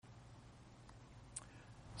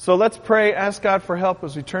So let's pray, ask God for help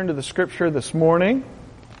as we turn to the Scripture this morning.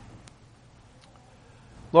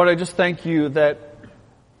 Lord, I just thank you that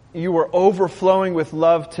you are overflowing with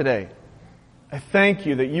love today. I thank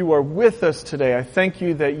you that you are with us today. I thank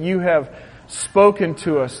you that you have spoken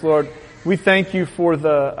to us, Lord. We thank you for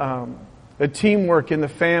the teamwork in the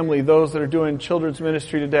family, those that are doing children's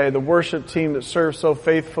ministry today, the worship team that serves so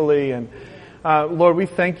faithfully. And Lord, we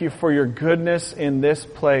thank you for your goodness in this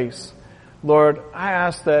place. Lord, I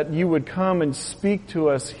ask that you would come and speak to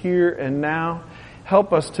us here and now.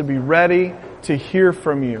 Help us to be ready to hear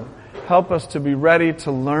from you. Help us to be ready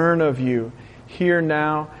to learn of you here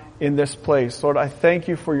now in this place. Lord, I thank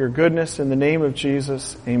you for your goodness in the name of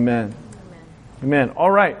Jesus. Amen. Amen. All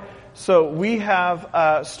right. So we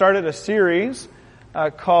have started a series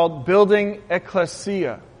called Building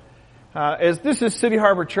Ekklesia. As this is City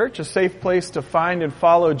Harbor Church, a safe place to find and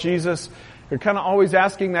follow Jesus. You're kind of always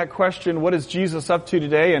asking that question, what is Jesus up to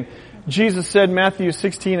today? And Jesus said, Matthew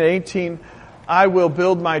 16:18, I will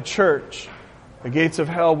build my church. The gates of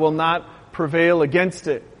hell will not prevail against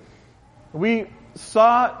it. We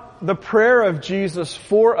saw the prayer of Jesus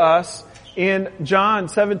for us in John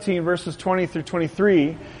 17 verses 20 through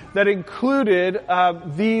 23 that included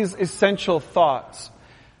these essential thoughts.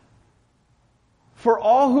 For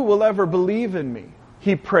all who will ever believe in me,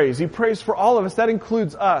 he prays. He prays for all of us. That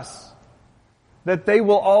includes us. That they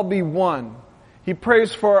will all be one. He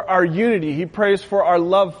prays for our unity. He prays for our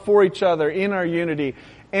love for each other in our unity.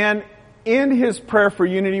 And in his prayer for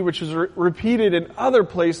unity, which is repeated in other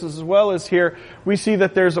places as well as here, we see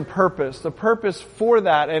that there's a purpose for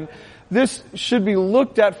that. And this should be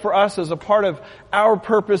looked at for us as a part of our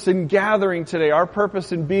purpose in gathering today. Our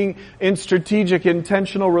purpose in being in strategic,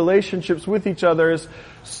 intentional relationships with each other is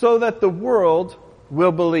so that the world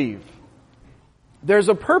will believe. There's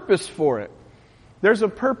a purpose for it. There's a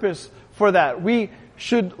purpose for that. We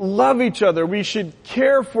should love each other. We should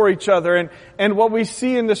care for each other. And what we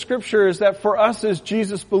see in the Scripture is that for us as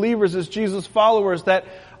Jesus believers, as Jesus followers, that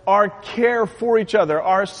our care for each other,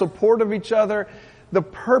 our support of each other, the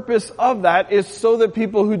purpose of that is so that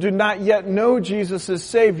people who do not yet know Jesus as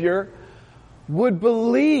Savior would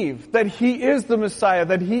believe that He is the Messiah,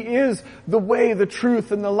 that He is the way, the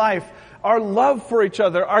truth, and the life. Our love for each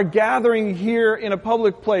other, our gathering here in a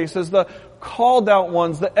public place as the called out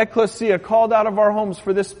ones, the Ekklesia, called out of our homes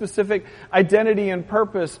for this specific identity and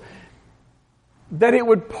purpose, that it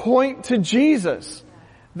would point to Jesus.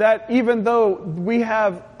 That even though we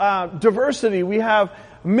have diversity, we have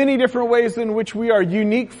many different ways in which we are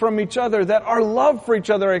unique from each other, that our love for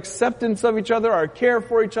each other, our acceptance of each other, our care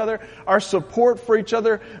for each other, our support for each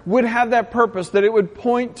other would have that purpose, that it would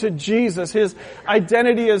point to Jesus, His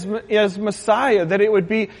identity as Messiah, that it would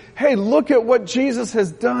be, hey, look at what Jesus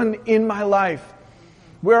has done in my life.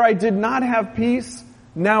 Where I did not have peace,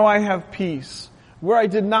 now I have peace. Where I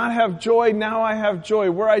did not have joy, now I have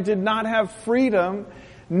joy. Where I did not have freedom,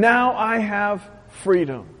 now I have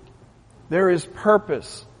freedom. There is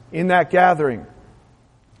purpose in that gathering.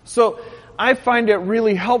 So I find it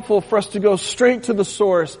really helpful for us to go straight to the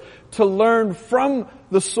source, to learn from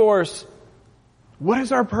the source, what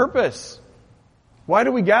is our purpose? Why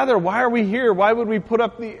do we gather? Why are we here? Why would we put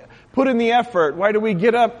in the effort? Why do we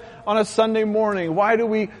get up on a Sunday morning? Why do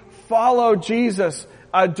we follow Jesus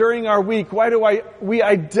during our week? Why do we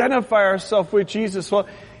identify ourselves with Jesus? Well,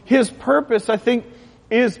 His purpose, I think,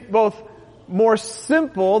 is both more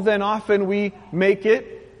simple than often we make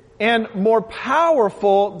it, and more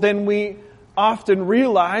powerful than we often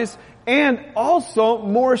realize, and also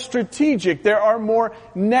more strategic. There are more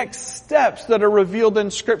next steps that are revealed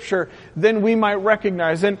in Scripture than we might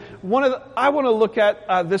recognize. And I want to look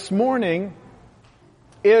at this morning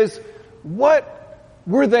is, what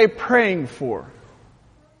were they praying for?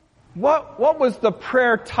 What was the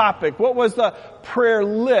prayer topic? What was the prayer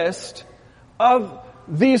list of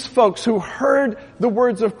these folks who heard the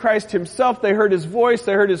words of Christ Himself? They heard His voice.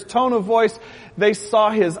 They heard His tone of voice. They saw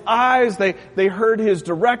His eyes. They heard His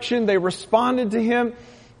direction. They responded to Him.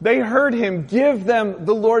 They heard Him give them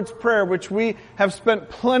the Lord's Prayer, which we have spent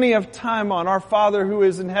plenty of time on. Our Father who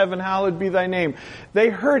is in heaven, hallowed be Thy name. They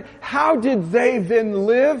heard, how did they then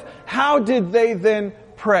live? How did they then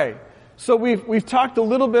pray? So we've talked a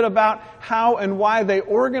little bit about how and why they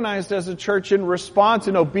organized as a church in response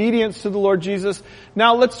and obedience to the Lord Jesus.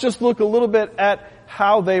 Now let's just look a little bit at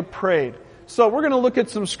how they prayed. So we're going to look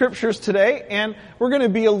at some scriptures today, and we're going to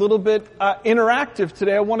be a little bit interactive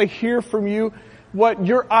today. I want to hear from you what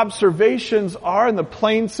your observations are and the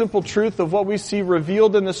plain, simple truth of what we see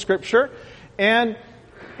revealed in the Scripture. And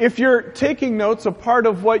if you're taking notes, a part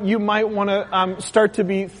of what you might want to start to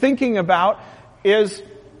be thinking about is,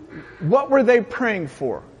 what were they praying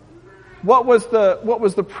for? what was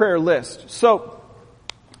the prayer list? So,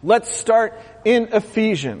 let's start in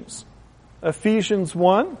Ephesians. Ephesians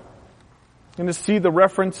 1. You're going to see the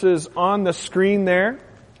references on the screen there.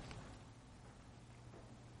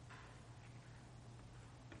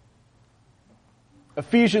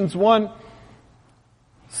 Ephesians 1,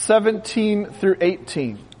 17 through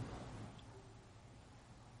 18.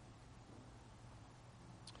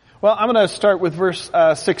 Well, I'm going to start with verse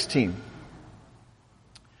 16.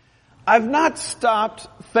 I've not stopped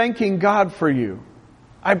thanking God for you.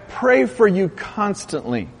 I pray for you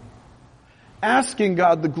constantly, asking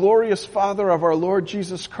God, the glorious Father of our Lord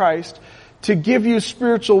Jesus Christ, to give you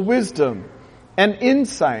spiritual wisdom and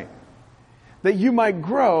insight, that you might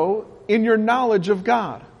grow in your knowledge of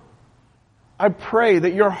God. I pray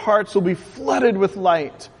that your hearts will be flooded with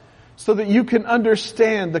light, so that you can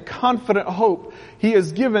understand the confident hope He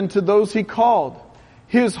has given to those He called,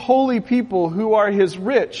 His holy people who are His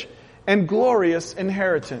rich and glorious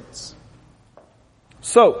inheritance.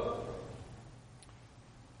 So,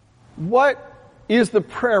 what is the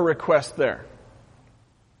prayer request there?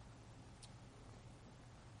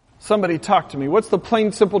 Somebody talk to me. What's the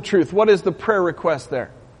plain, simple truth? What is the prayer request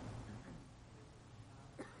there?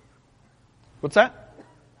 What's that?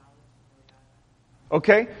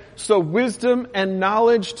 Okay, so wisdom and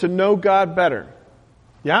knowledge to know God better.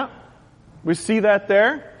 Yeah? We see that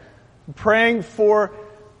there. Praying for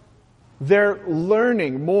their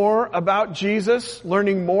learning more about Jesus,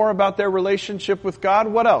 learning more about their relationship with God.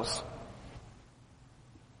 What else?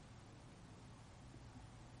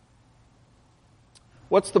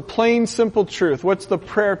 What's the plain, simple truth? What's the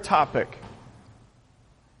prayer topic?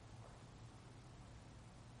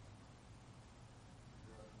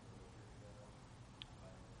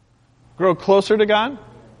 Grow closer to God?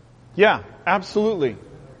 Yeah, absolutely.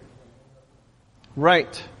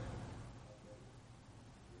 Right.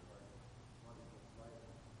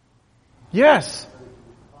 Yes.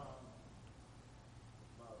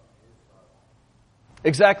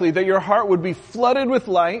 Exactly, that your heart would be flooded with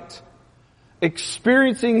light,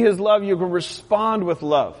 experiencing His love, you can respond with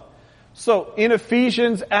love. So, in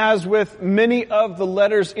Ephesians, as with many of the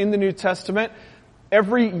letters in the New Testament,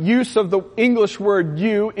 every use of the English word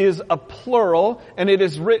you is a plural, and it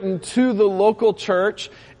is written to the local church,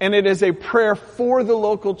 and it is a prayer for the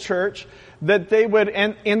local church, that they would,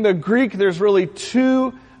 and in the Greek there's really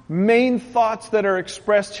two main thoughts that are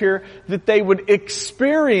expressed here, that they would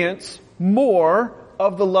experience more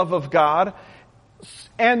of the love of God,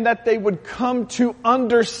 and that they would come to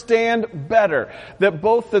understand better.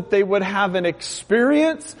 That they would have an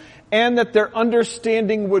experience and that their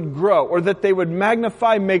understanding would grow, or that they would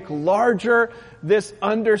magnify, make larger this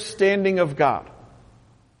understanding of God.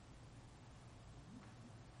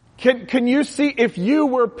 Can you see, if you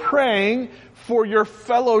were praying for your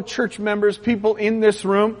fellow church members, people in this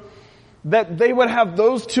room, that they would have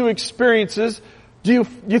those two experiences, do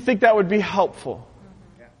you think that would be helpful?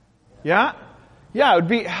 Yeah? Yeah, it would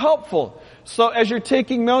be helpful. So as you're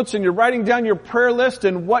taking notes and you're writing down your prayer list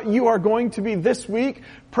and what you are going to be this week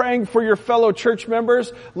praying for your fellow church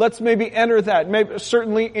members, let's maybe enter that. Maybe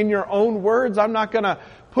certainly in your own words. I'm not going to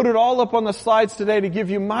put it all up on the slides today to give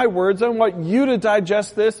you my words. I want you to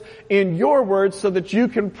digest this in your words so that you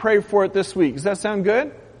can pray for it this week. Does that sound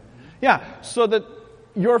good? Yeah, so that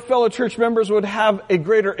your fellow church members would have a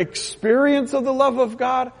greater experience of the love of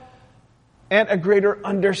God and a greater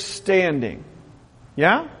understanding.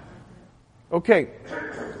 Yeah? Okay.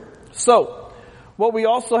 So, what we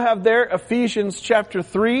also have there, Ephesians chapter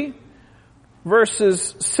 3,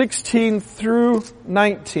 verses 16 through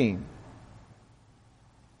 19.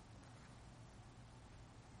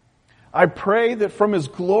 I pray that from His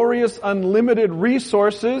glorious unlimited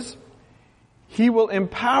resources, He will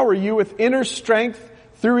empower you with inner strength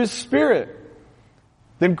through His Spirit.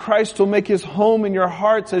 Then Christ will make His home in your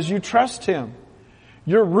hearts as you trust Him.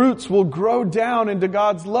 Your roots will grow down into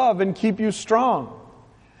God's love and keep you strong.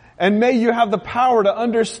 And may you have the power to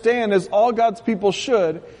understand, as all God's people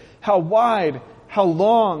should, how wide, how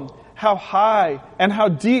long, how high, and how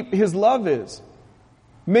deep His love is.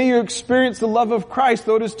 May you experience the love of Christ,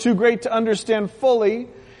 though it is too great to understand fully.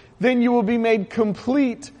 Then you will be made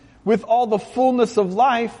complete with all the fullness of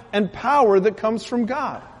life and power that comes from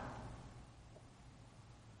God.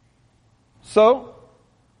 So,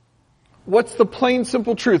 what's the plain,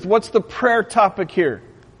 simple truth? What's the prayer topic here?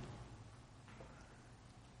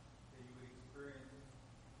 That you would experience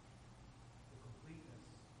the completeness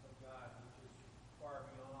of God, which is far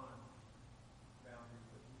beyond boundaries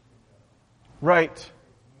that we can go. Right. It's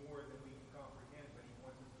more than we can comprehend, but He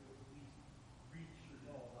wants us to at least reach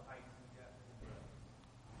all the heights and depths and breadth.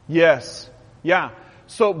 Yes. Yeah.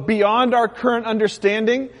 So beyond our current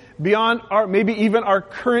understanding, beyond our, maybe even our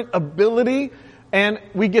current ability, and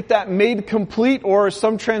we get that made complete, or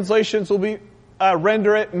some translations will be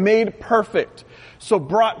render it made perfect. So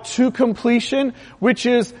brought to completion, which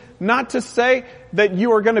is not to say that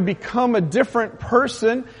you are going to become a different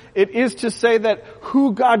person. It is to say that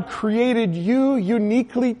who God created you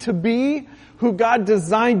uniquely to be, who God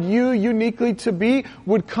designed you uniquely to be,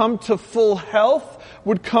 would come to full health,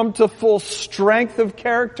 would come to full strength of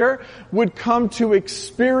character, would come to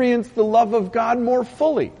experience the love of God more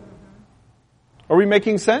fully. Are we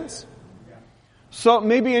making sense? So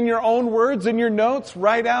maybe in your own words, in your notes,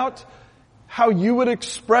 write out how you would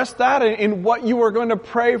express that and what you are going to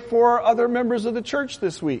pray for other members of the church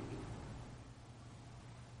this week.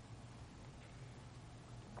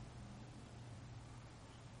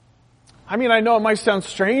 I mean, I know it might sound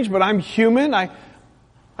strange, but I'm human. I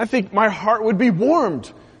think my heart would be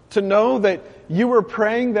warmed to know that you were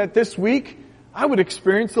praying that this week I would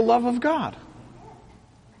experience the love of God.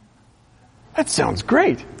 That sounds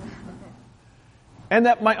great. And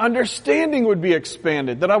that my understanding would be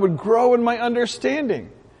expanded, that I would grow in my understanding,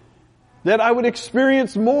 that I would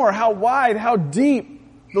experience more, how wide, how deep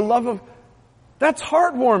the love of... That's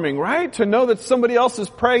heartwarming, right? To know that somebody else is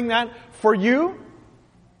praying that for you.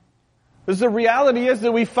 Because the reality is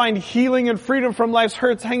that we find healing and freedom from life's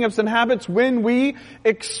hurts, hang-ups, and habits when we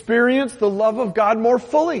experience the love of God more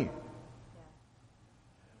fully.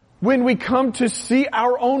 When we come to see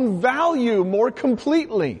our own value more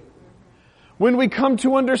completely. When we come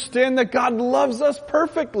to understand that God loves us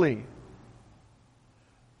perfectly.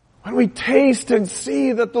 When we taste and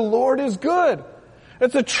see that the Lord is good.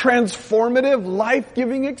 It's a transformative,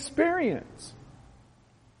 life-giving experience.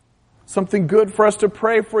 Something good for us to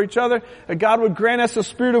pray for each other. That God would grant us a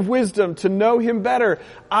spirit of wisdom to know Him better.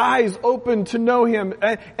 Eyes open to know Him.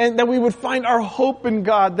 And that we would find our hope in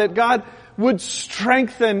God. That God would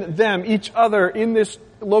strengthen them, each other, in this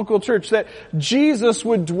local church, that Jesus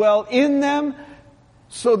would dwell in them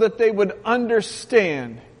so that they would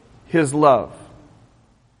understand His love.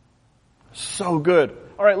 So good.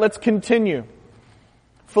 All right, let's continue.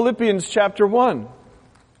 Philippians chapter 1.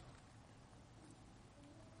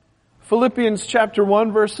 Philippians chapter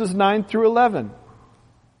 1, verses 9 through 11.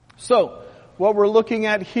 So, what we're looking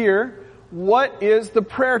at here, what is the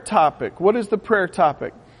prayer topic? What is the prayer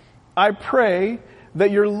topic? I pray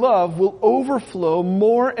that your love will overflow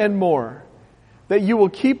more and more, that you will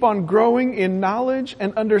keep on growing in knowledge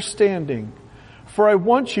and understanding. For I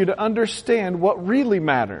want you to understand what really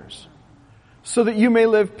matters, so that you may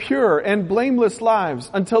live pure and blameless lives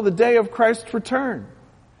until the day of Christ's return.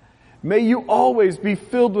 May you always be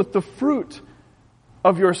filled with the fruit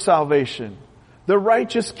of your salvation, the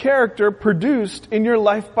righteous character produced in your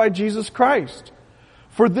life by Jesus Christ.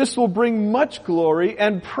 For this will bring much glory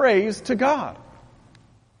and praise to God.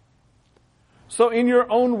 So in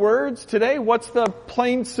your own words today, what's the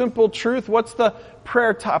plain, simple truth? What's the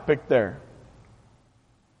prayer topic there?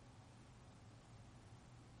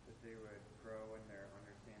 That they would grow in their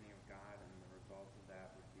understanding of God, and the result of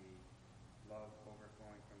that would be love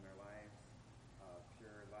overflowing from their lives,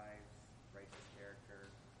 pure lives, righteous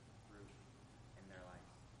character, fruit in their lives.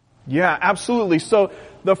 Yeah, absolutely. So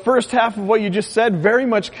the first half of what you just said, very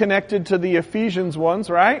much connected to the Ephesians ones,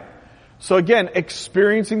 right? So again,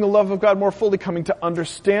 experiencing the love of God more fully, coming to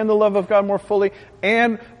understand the love of God more fully,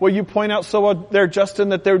 and what you point out so well there, Justin,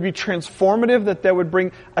 that there would be transformative, that there would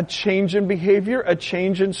bring a change in behavior, a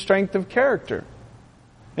change in strength of character.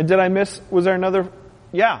 And did I miss, was there another?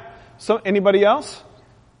 Yeah. So anybody else?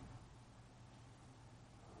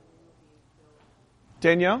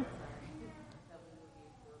 Danielle?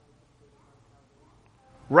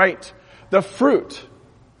 Right. The fruit.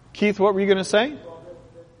 Keith, what were you going to say?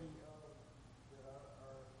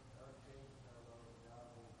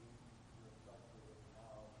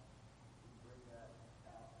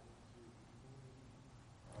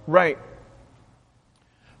 Right.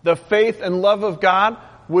 The faith and love of God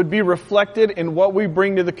would be reflected in what we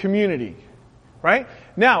bring to the community. Right?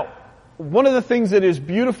 Now, one of the things that is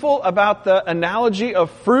beautiful about the analogy of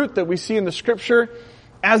fruit that we see in the Scripture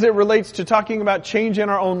as it relates to talking about change in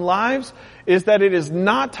our own lives is that it is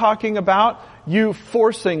not talking about you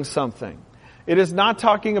forcing something. It is not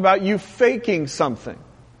talking about you faking something.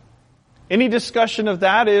 Any discussion of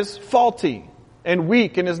that is faulty and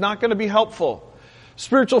weak and is not going to be helpful.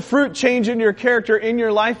 Spiritual fruit, change in your character, in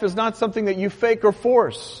your life, is not something that you fake or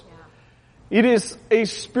force. It is a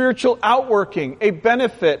spiritual outworking, a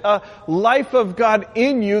benefit, a life of God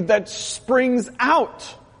in you that springs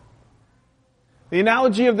out. The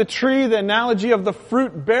analogy of the tree, the analogy of the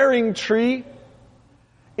fruit-bearing tree,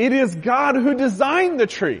 It is God who designed the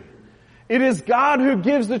tree. It is God who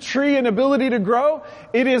gives the tree an ability to grow.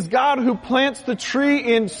 It is God who plants the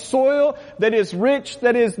tree in soil that is rich,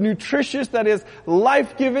 that is nutritious, that is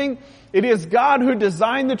life-giving. It is God who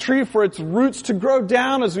designed the tree for its roots to grow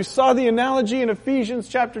down, as we saw the analogy in Ephesians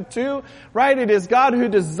chapter 2, right? It is God who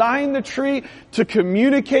designed the tree to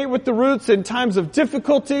communicate with the roots in times of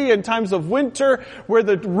difficulty, in times of winter, where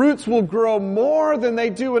the roots will grow more than they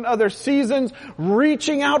do in other seasons,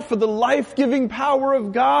 reaching out for the life-giving power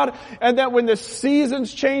of God, and that when the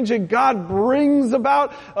seasons change and God brings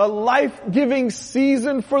about a life-giving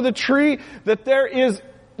season for the tree, that there is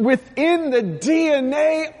within the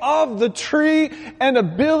DNA of the tree an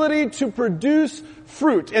ability to produce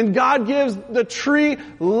fruit. And God gives the tree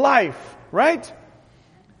life, right?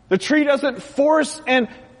 The tree doesn't force and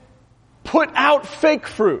put out fake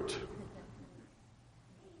fruit.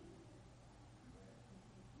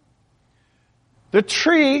 The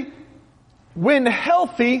tree, when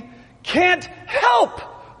healthy, can't help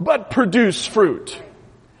but produce fruit.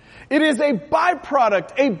 It is a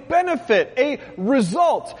byproduct, a benefit, a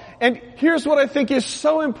result. And here's what I think is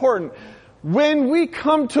so important. When we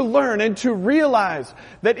come to learn and to realize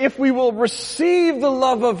that if we will receive the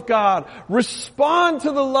love of God, respond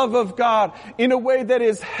to the love of God in a way that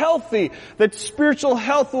is healthy, that spiritual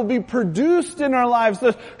health will be produced in our lives,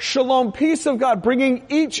 the shalom peace of God, bringing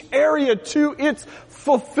each area to its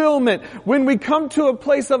fulfillment. When we come to a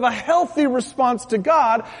place of a healthy response to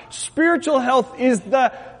God, spiritual health is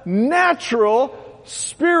the natural,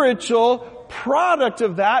 spiritual product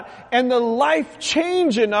of that, and the life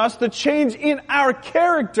change in us, the change in our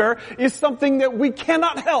character, is something that we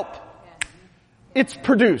cannot help. It's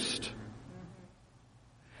produced.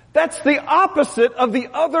 That's the opposite of the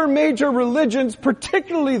other major religions,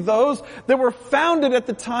 particularly those that were founded at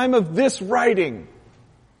the time of this writing.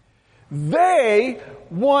 They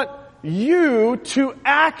want you to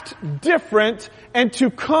act different and to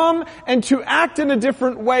come and to act in a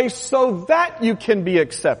different way so that you can be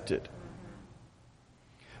accepted.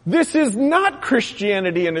 This is not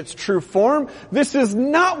Christianity in its true form. This is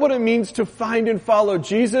not what it means to find and follow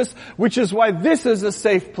Jesus, which is why this is a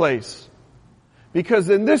safe place. Because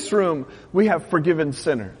in this room, we have forgiven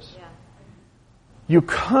sinners. You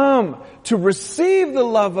come to receive the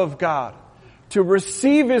love of God, to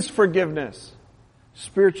receive His forgiveness.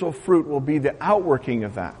 Spiritual fruit will be the outworking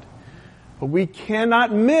of that. But we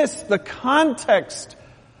cannot miss the context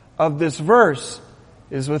of this verse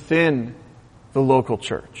is within the local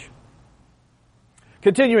church.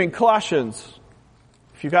 Continuing, Colossians.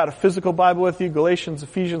 If you've got a physical Bible with you, Galatians,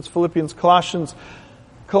 Ephesians, Philippians, Colossians.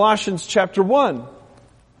 Colossians chapter 1,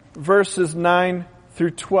 verses 9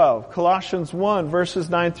 through 12. Colossians 1, verses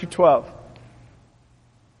 9 through 12.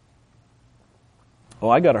 Oh,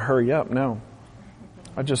 I gotta hurry up now.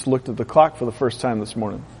 I just looked at the clock for the first time this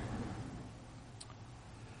morning.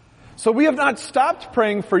 So we have not stopped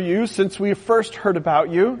praying for you since we first heard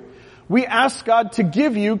about you. We ask God to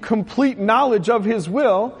give you complete knowledge of His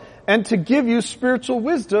will and to give you spiritual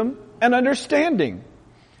wisdom and understanding.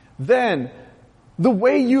 Then, the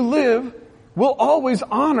way you live will always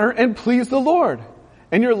honor and please the Lord,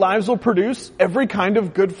 and your lives will produce every kind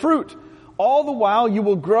of good fruit. All the while you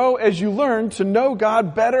will grow as you learn to know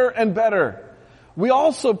God better and better. We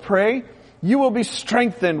also pray you will be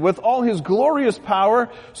strengthened with all His glorious power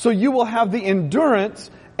so you will have the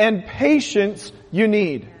endurance and patience you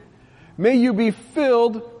need. May you be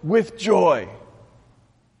filled with joy.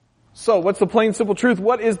 So, what's the plain simple truth?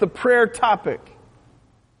 What is the prayer topic?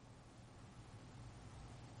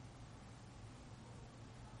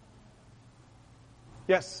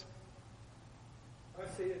 Yes? I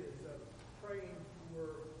see it as praying for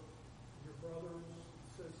your brothers,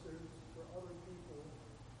 sisters, for other people,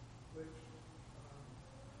 which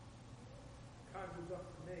conjures up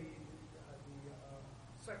for me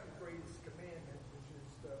the second greatest commandment, which is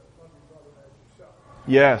to love your brother as yourself.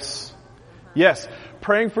 Yes. Yes.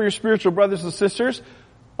 Praying for your spiritual brothers and sisters,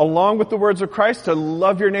 along with the words of Christ, to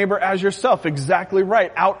love your neighbor as yourself. Exactly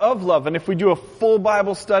right. Out of love. And if we do a full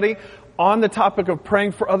Bible study on the topic of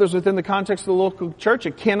praying for others within the context of the local church,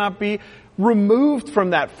 it cannot be removed from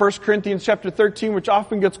that. 1 Corinthians chapter 13, which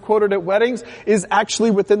often gets quoted at weddings, is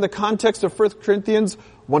actually within the context of 1 Corinthians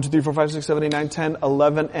 1, 2, 3, 4, 5, 6, 7, 8, 9, 10,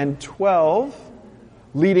 11, and 12,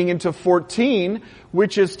 leading into 14,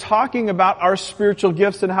 which is talking about our spiritual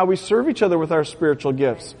gifts and how we serve each other with our spiritual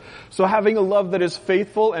gifts. So having a love that is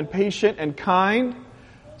faithful and patient and kind,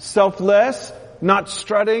 selfless, not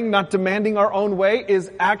strutting, not demanding our own way,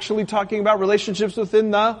 is actually talking about relationships within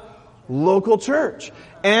the local church.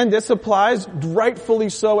 And this applies rightfully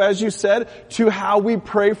so, as you said, to how we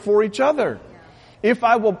pray for each other. If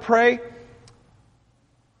I will pray,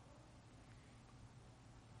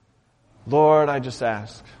 Lord, I just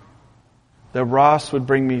ask that Ross would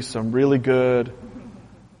bring me some really good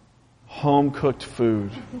home-cooked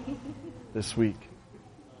food this week.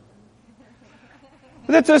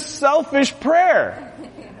 That's a selfish prayer.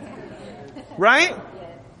 Right?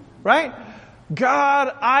 Right?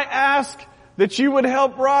 God, I ask that you would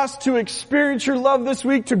help Ross to experience your love this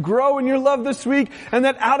week, to grow in your love this week, and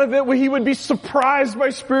that out of it he would be surprised by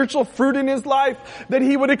spiritual fruit in his life, that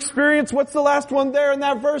he would experience, what's the last one there in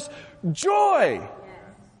that verse? Joy.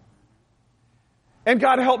 And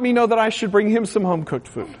God help me know that I should bring him some home-cooked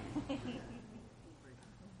food.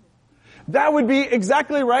 That would be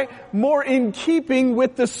exactly right, more in keeping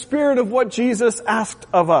with the spirit of what Jesus asked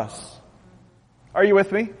of us. Are you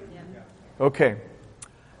with me? Okay.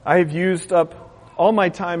 I have used up all my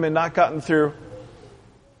time and not gotten through.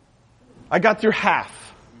 I got through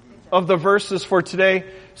half of the verses for today,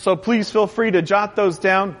 so please feel free to jot those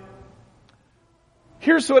down.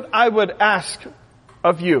 Here's what I would ask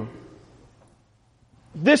of you.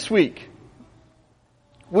 This week,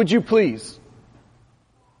 would you please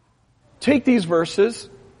take these verses,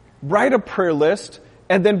 write a prayer list,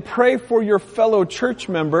 and then pray for your fellow church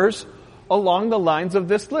members along the lines of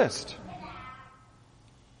this list.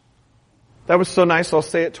 That was so nice, I'll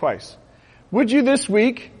say it twice. Would you this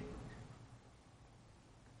week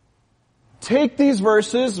take these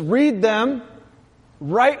verses, read them,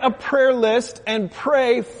 write a prayer list, and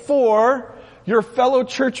pray for your fellow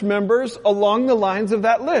church members along the lines of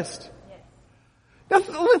that list? Now,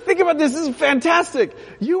 think about this. This is fantastic.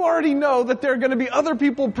 You already know that there are going to be other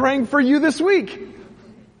people praying for you this week.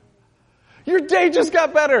 Your day just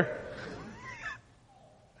got better.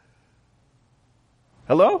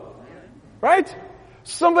 Hello? Right?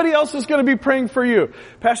 Somebody else is going to be praying for you.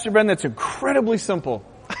 Pastor Ben, that's incredibly simple.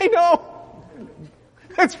 I know.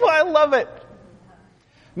 That's why I love it.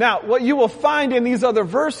 Now, what you will find in these other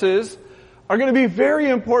verses are going to be very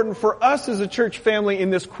important for us as a church family in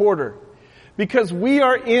this quarter. Because we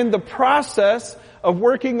are in the process of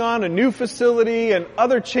working on a new facility and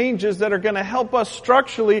other changes that are going to help us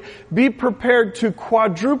structurally be prepared to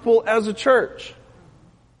quadruple as a church.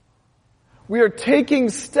 We are taking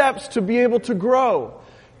steps to be able to grow,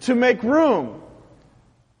 to make room.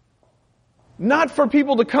 Not for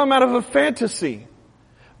people to come out of a fantasy,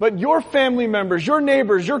 but your family members, your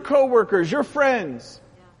neighbors, your coworkers, your friends.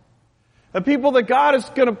 The people that God is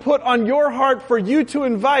going to put on your heart for you to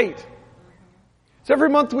invite. So every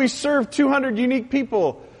month we serve 200 unique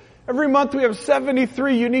people. Every month we have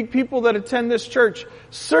 73 unique people that attend this church.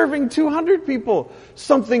 Serving 200 people.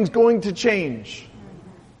 Something's going to change.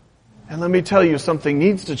 And let me tell you, something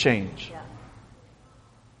needs to change.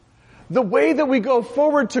 The way that we go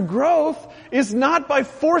forward to growth is not by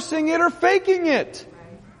forcing it or faking it.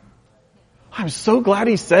 I'm so glad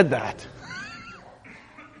he said that.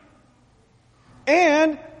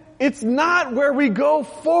 And it's not where we go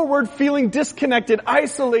forward feeling disconnected,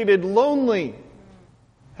 isolated, lonely.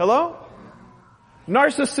 Hello?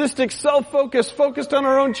 Narcissistic, self-focused, focused on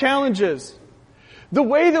our own challenges. The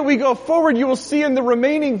way that we go forward, you will see in the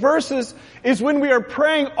remaining verses, is when we are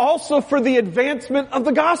praying also for the advancement of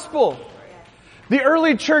the gospel. The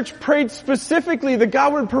early church prayed specifically that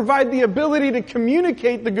God would provide the ability to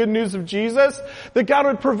communicate the good news of Jesus, that God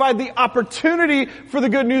would provide the opportunity for the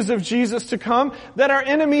good news of Jesus to come, that our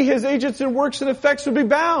enemy, his agents and works and effects would be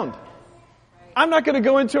bound. I'm not going to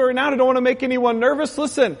go into it right now. I don't want to make anyone nervous.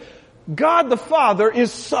 Listen, God the Father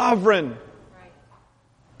is sovereign.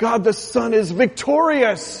 God the Son is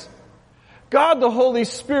victorious. God the Holy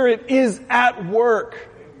Spirit is at work.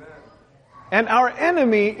 And our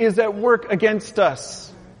enemy is at work against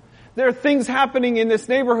us. There are things happening in this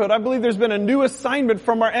neighborhood. I believe there's been a new assignment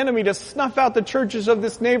from our enemy to snuff out the churches of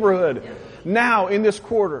this neighborhood now in this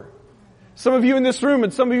quarter. Some of you in this room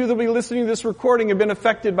and some of you that will be listening to this recording have been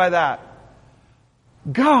affected by that.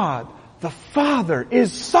 God, the Father,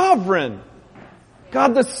 is sovereign.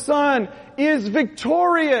 God, the Son, is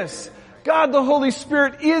victorious. God, the Holy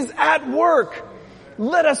Spirit, is at work.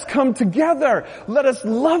 Let us come together. Let us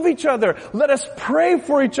love each other. Let us pray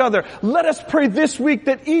for each other. Let us pray this week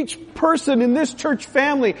that each person in this church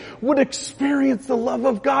family would experience the love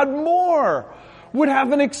of God more, would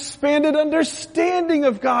have an expanded understanding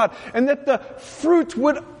of God, and that the fruit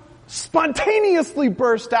would spontaneously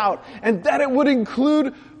burst out, and that it would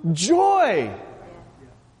include joy.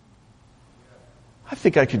 I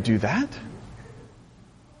think I could do that.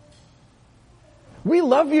 We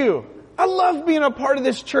love you. I love being a part of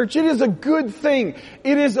this church. It is a good thing.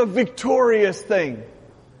 It is a victorious thing.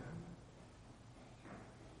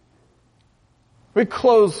 We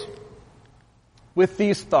close with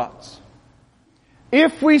these thoughts.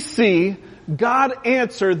 If we see God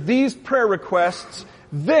answer these prayer requests,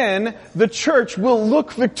 then the church will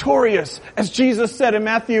look victorious, as Jesus said in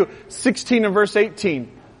Matthew 16 and verse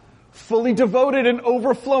 18. Fully devoted and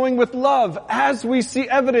overflowing with love, as we see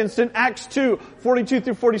evidenced in Acts 2, 42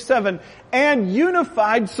 through 47, and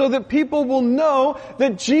unified so that people will know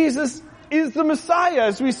that Jesus is the Messiah,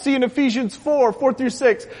 as we see in Ephesians 4, 4 through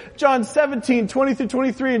 6, John 17, 20 through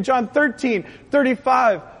 23, and John 13,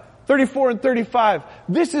 35, 34 and 35.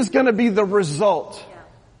 This is going to be the result.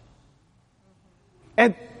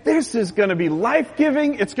 And this is going to be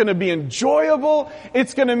life-giving. It's going to be enjoyable.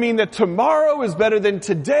 It's going to mean that tomorrow is better than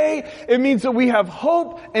today. It means that we have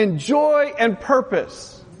hope and joy and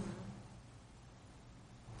purpose.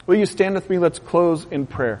 Will you stand with me? Let's close in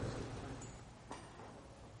prayer.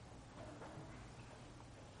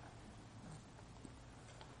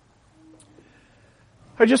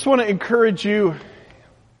 I just want to encourage you.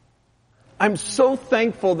 I'm so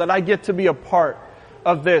thankful that I get to be a part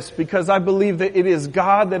of this, because I believe that it is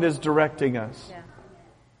God that is directing us. Yeah.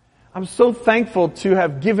 I'm so thankful to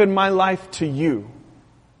have given my life to you.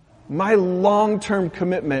 My long-term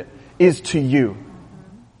commitment is to you.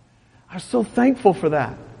 I'm so thankful for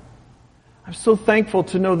that. I'm so thankful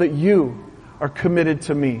to know that you are committed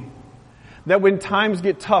to me. That when times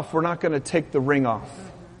get tough, we're not going to take the ring off.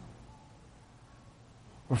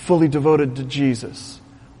 We're fully devoted to Jesus.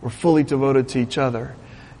 We're fully devoted to each other.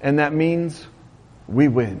 And that means we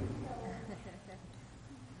win.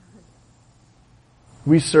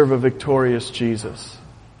 We serve a victorious Jesus.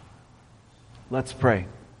 Let's pray.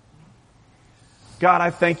 God, I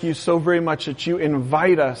thank you so very much that you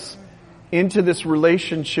invite us into this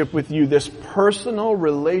relationship with you, this personal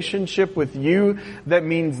relationship with you that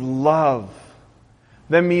means love.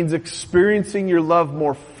 That means experiencing your love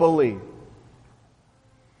more fully.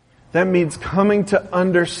 That means coming to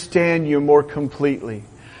understand you more completely.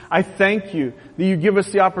 I thank you that you give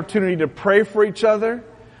us the opportunity to pray for each other.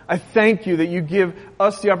 I thank you that you give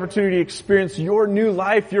us the opportunity to experience your new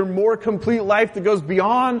life, your more complete life that goes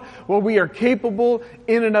beyond what we are capable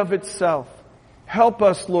in and of itself. Help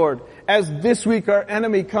us, Lord, as this week our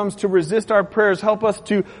enemy comes to resist our prayers, help us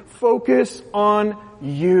to focus on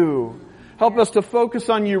you. Help us to focus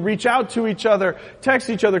on you, reach out to each other, text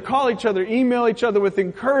each other, call each other, email each other with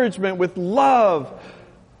encouragement, with love,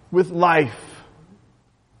 with life.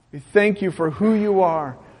 We thank you for who you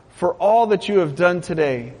are, for all that you have done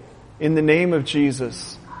today. In the name of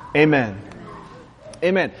Jesus, amen.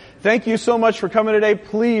 Amen. Thank you so much for coming today.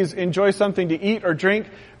 Please enjoy something to eat or drink.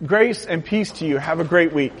 Grace and peace to you. Have a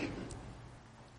great week.